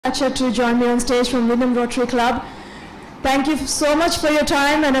Hartcher to join me on stage from Wyndham Rotary Club. Thank you so much for your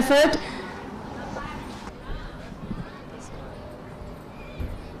time and effort.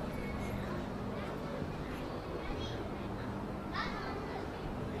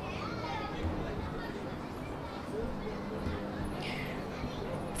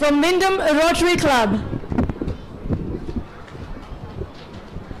 From Wyndham Rotary Club.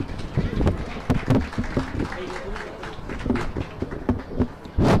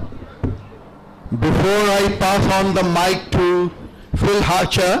 Before I pass on the mic to Phil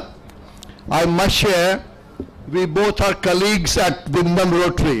Hartcher, I must share, we both are colleagues at Wyndham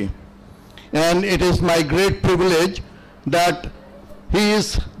Rotary, and it is my great privilege that he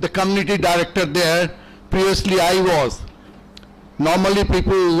is the community director there. Previously I was. Normally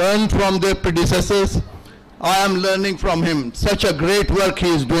people learn from their predecessors. I am learning from him. Such a great work he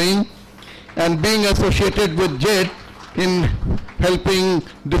is doing, and being associated with Jet in helping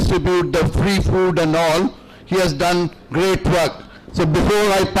distribute the free food and all, he has done great work. So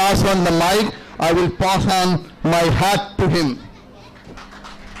before I pass on the mic, I will pass on my hat to him.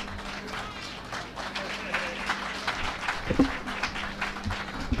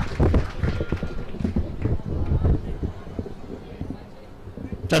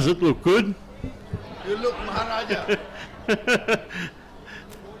 Does it look good? You look Maharaja.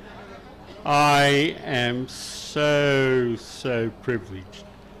 I am so privileged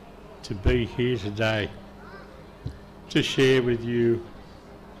to be here today to share with you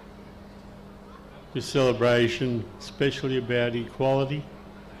the celebration, especially about equality,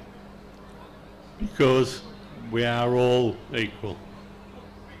 because we are all equal.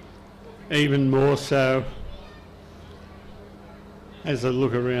 Even more so as I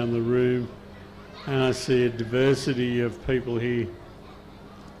look around the room and I see a diversity of people here.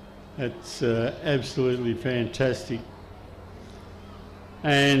 It's absolutely fantastic.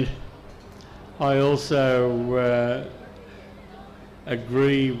 And I also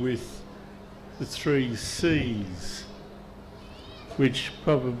agree with the 3 C's, which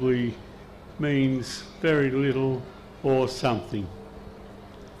probably means very little or something.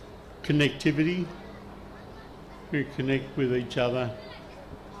 Connectivity. We connect with each other.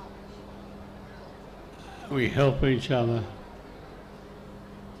 We help each other.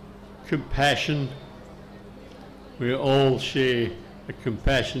 Compassion. We all share a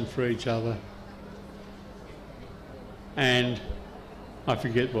compassion for each other. And I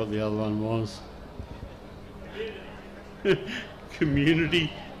forget what the other one was.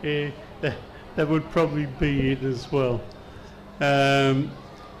 Community. Yeah, that would probably be it as well.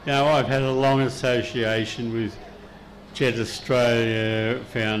 Now, I've had a long association with Jet Australia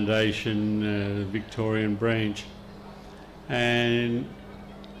Foundation, Victorian branch, and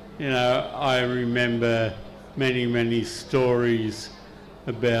you know, I remember many stories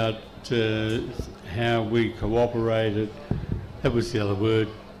about how we cooperated. That was the other word,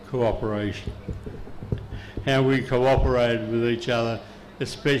 cooperation. How we cooperated with each other,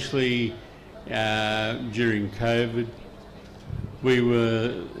 especially during COVID. We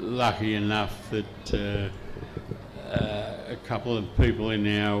were lucky enough that a couple of people in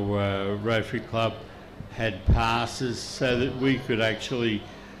our Rotary Club had passes so that we could actually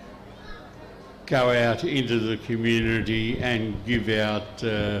go out into the community and give out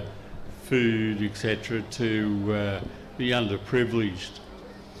food, etc., to the underprivileged.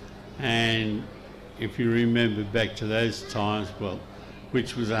 And if you remember back to those times, well,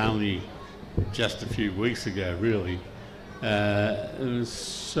 which was only just a few weeks ago really, there were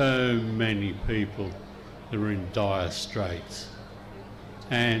so many people that were in dire straits.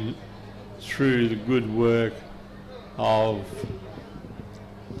 And through the good work of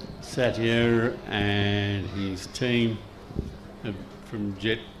Satya and his team from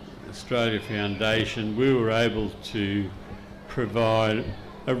Jet Australia Foundation, we were able to provide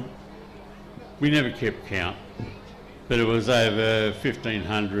we never kept count, but it was over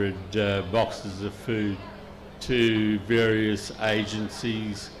 1,500 boxes of food to various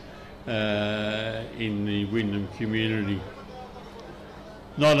agencies in the Wyndham community.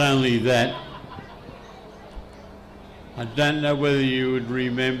 Not only that, I don't know whether you would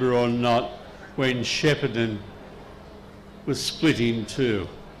remember or not when Shepparton was split in two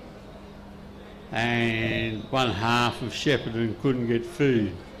and one half of Shepparton couldn't get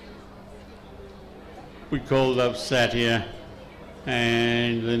food. We called up Satya,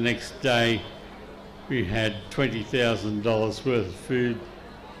 and the next day we had $20,000 worth of food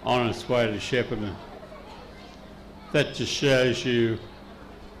on its way to Shepparton. That just shows you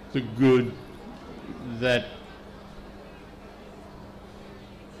the good that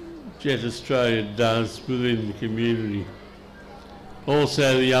Jet Australia does within the community.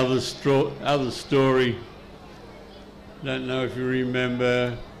 Also, the other story, don't know if you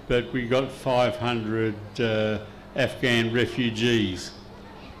remember, but we got 500 Afghan refugees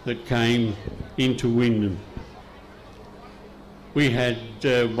that came into Wyndham. We had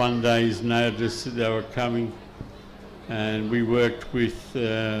 1 day's notice that they were coming, and we worked with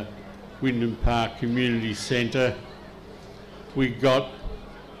Wyndham Park Community Centre. We got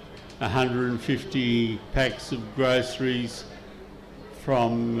 150 packs of groceries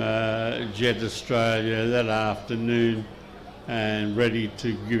from Jet Australia that afternoon and ready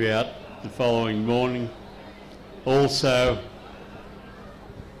to give out the following morning. Also,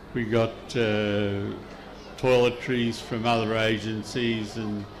 we got toiletries from other agencies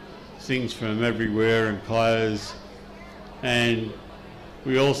and things from everywhere and clothes. And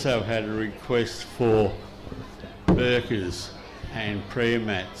we also had a request for burqas and prayer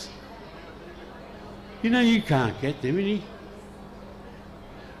mats. You know, you can't get them any.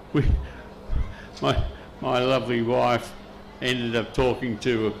 My lovely wife ended up talking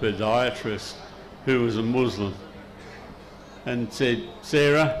to a podiatrist who was a Muslim and said,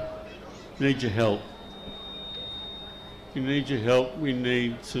 Sarah, we need your help. We need your help. We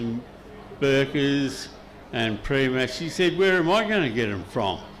need some burqas and prayer mats. She said, where am I going to get them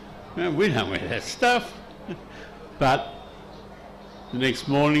from? Well, we don't wear that stuff. But the next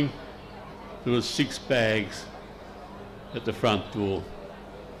morning, there was 6 bags at the front door.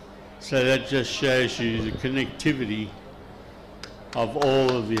 So that just shows you the connectivity of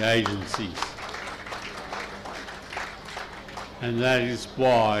all of the agencies. And that is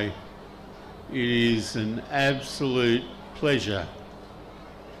why it is an absolute pleasure,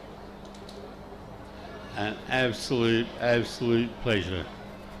 an absolute pleasure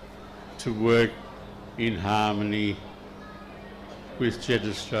to work in harmony with Jet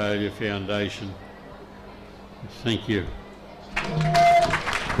Australia Foundation. Thank you.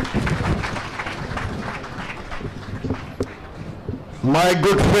 My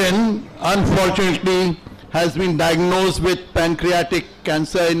good friend, unfortunately, has been diagnosed with pancreatic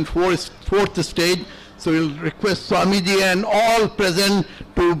cancer in fourth stage. So we'll request Swamiji and all present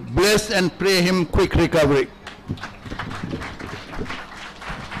to bless and pray him quick recovery.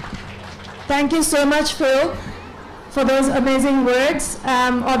 Thank you so much, Phil, for those amazing words.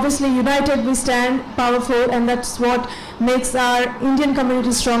 Obviously, united we stand, powerful, and that's what makes our Indian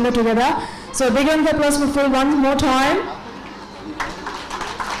community stronger together. So big round of applause for Phil one more time.